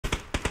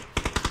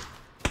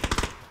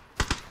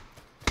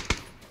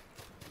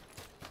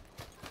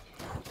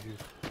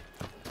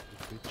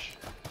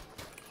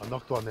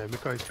knocked one there.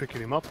 Mikko, he's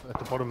picking him up at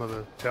the bottom of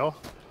the tower.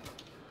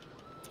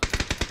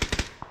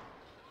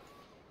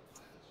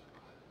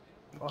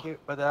 Thank you,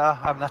 but I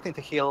have nothing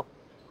to heal.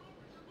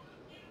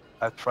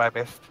 I'll try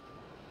best.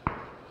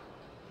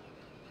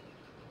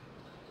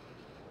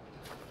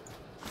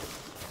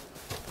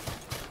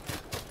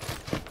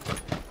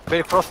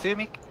 Very close to you,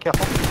 Mick.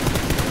 Careful.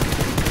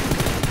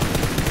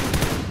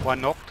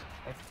 One knocked.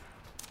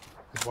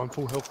 There's one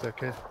full health there,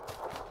 care.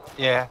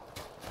 Yeah.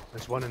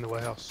 There's one in the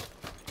warehouse.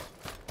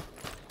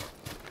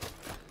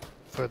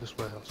 Furthest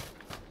warehouse.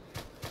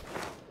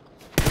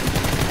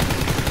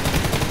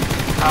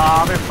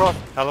 Very close.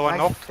 Another one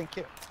Nice, knocked. thank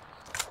you.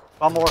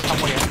 One more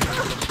somewhere.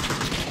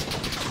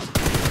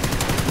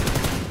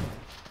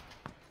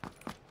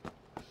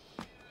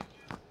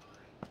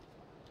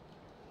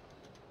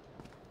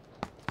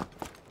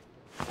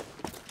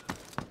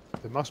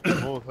 There must be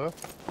more of her.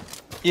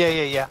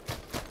 Yeah.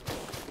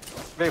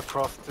 Very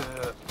close to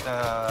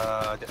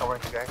the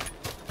orange guy.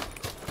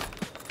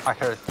 I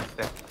heard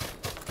them.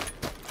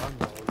 I'm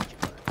the orange guy.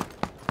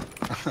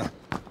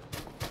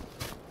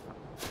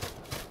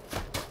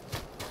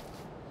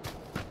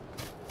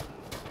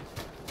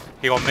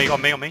 He on me.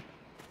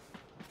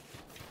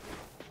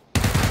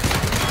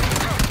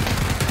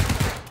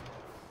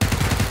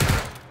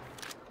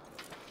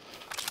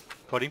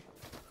 Got him.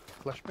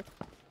 Flashback.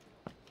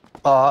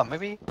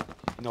 Maybe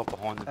Not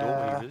behind the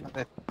door, is it?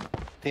 the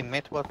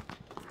teammate was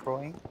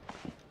throwing.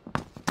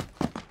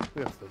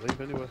 We have to leave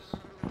anyway.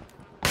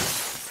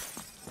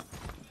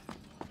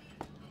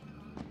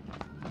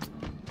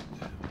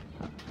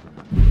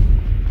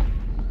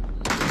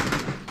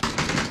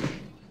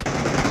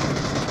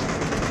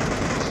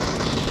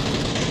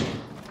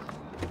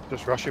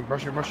 Just rush him.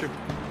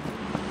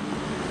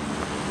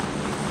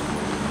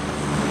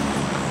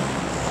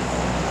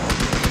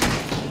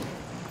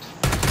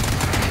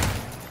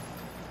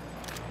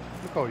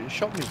 Look, oh, you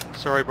shot me.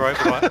 Sorry, bro,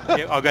 but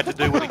I got to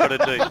do what you got to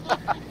do.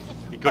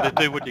 You got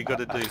to do what you got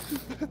to do.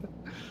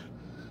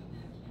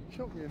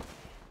 Shot me.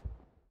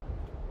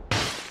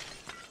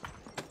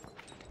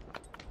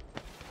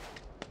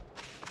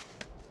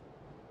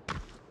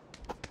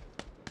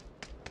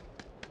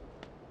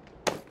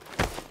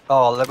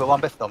 Oh, level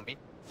 1 best on me.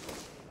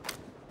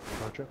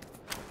 Roger.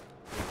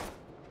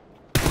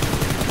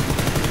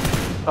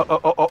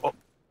 Oh.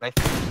 Nice.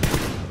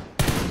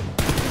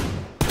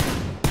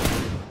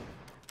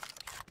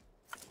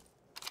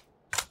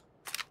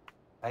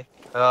 Nice.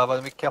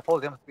 But be careful,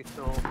 they must be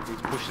so...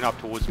 He's pushing up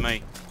towards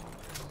me.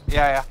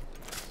 Yeah.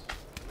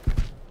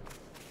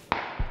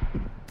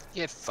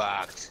 Get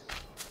fucked.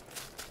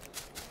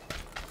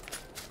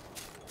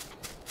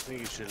 I think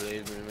you should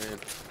leave me, man.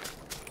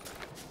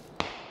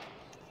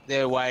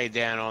 They're way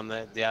down on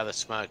the other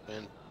smoke,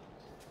 man.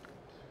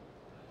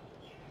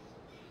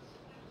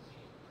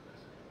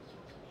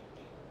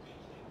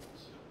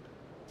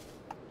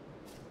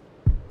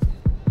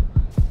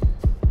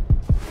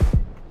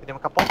 Hit him a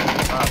couple.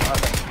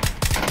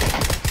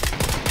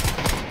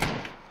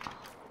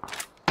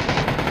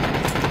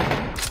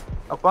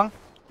 Knock one.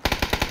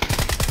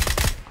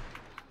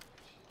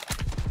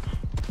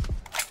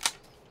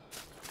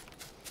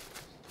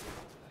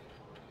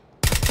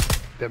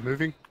 They're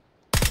moving.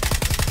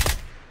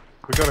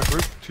 We got a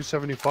group,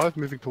 275,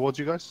 moving towards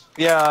you guys.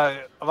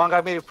 Yeah, one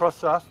guy maybe close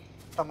to us.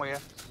 Somewhere.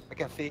 I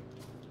can see.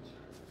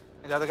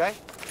 And the other guy?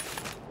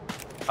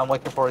 I'm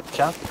waiting for a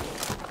chance.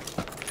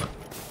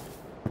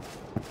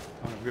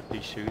 I'm going to rip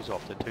these shoes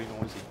off, they're too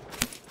noisy.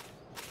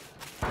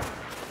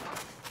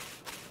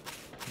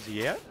 Is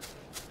he out?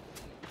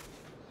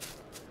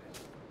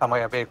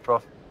 Somewhere very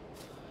close.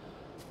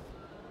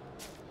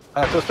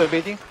 Two-story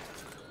building.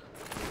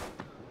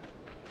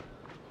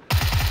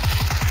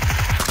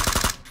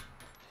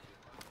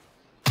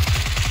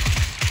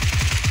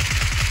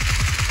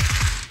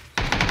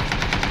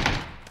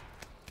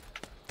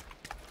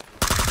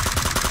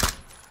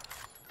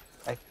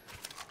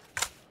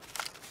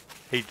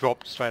 He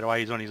dropped straight away,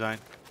 he's on his own.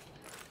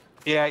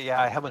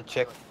 Yeah, I haven't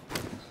checked.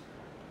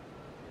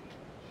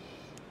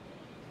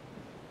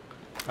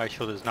 Make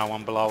sure there's no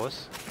one below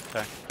us.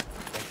 Okay.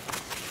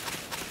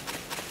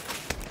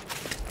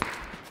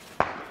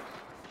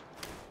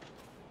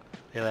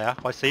 There they are.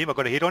 I see him, I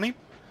got a hit on him.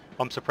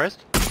 I'm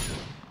suppressed.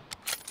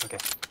 Okay.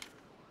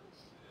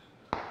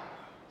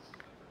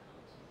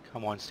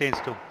 Come on, stand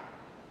still.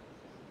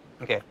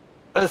 Okay.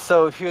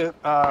 So if you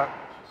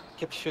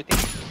keep shooting,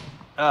 Hit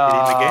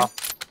him again.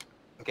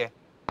 Okay.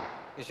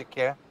 You should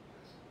care.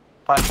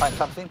 Find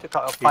something to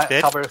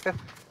cover yourself.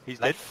 He's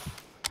Nice.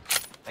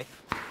 dead. Nice.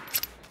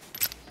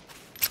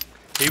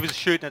 He was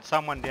shooting at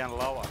someone down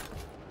lower.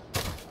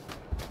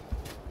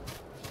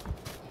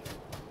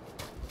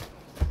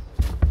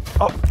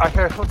 Oh, I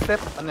hear a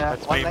footstep on the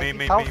That's me.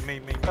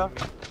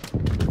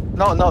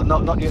 No,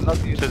 not you,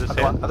 not you. To the Other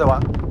set. one, other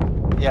one.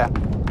 Yeah.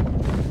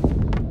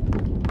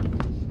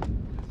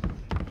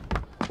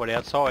 What,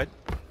 outside?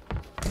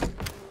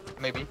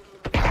 Maybe.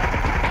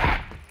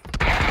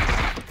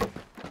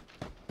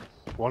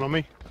 One on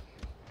me.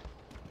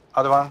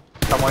 Other one,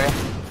 somewhere.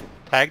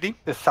 Tagged him?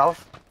 The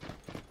south.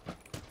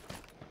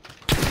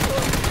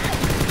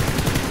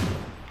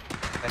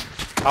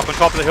 Up on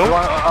top of the hill. You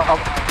want,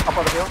 up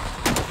on the hill?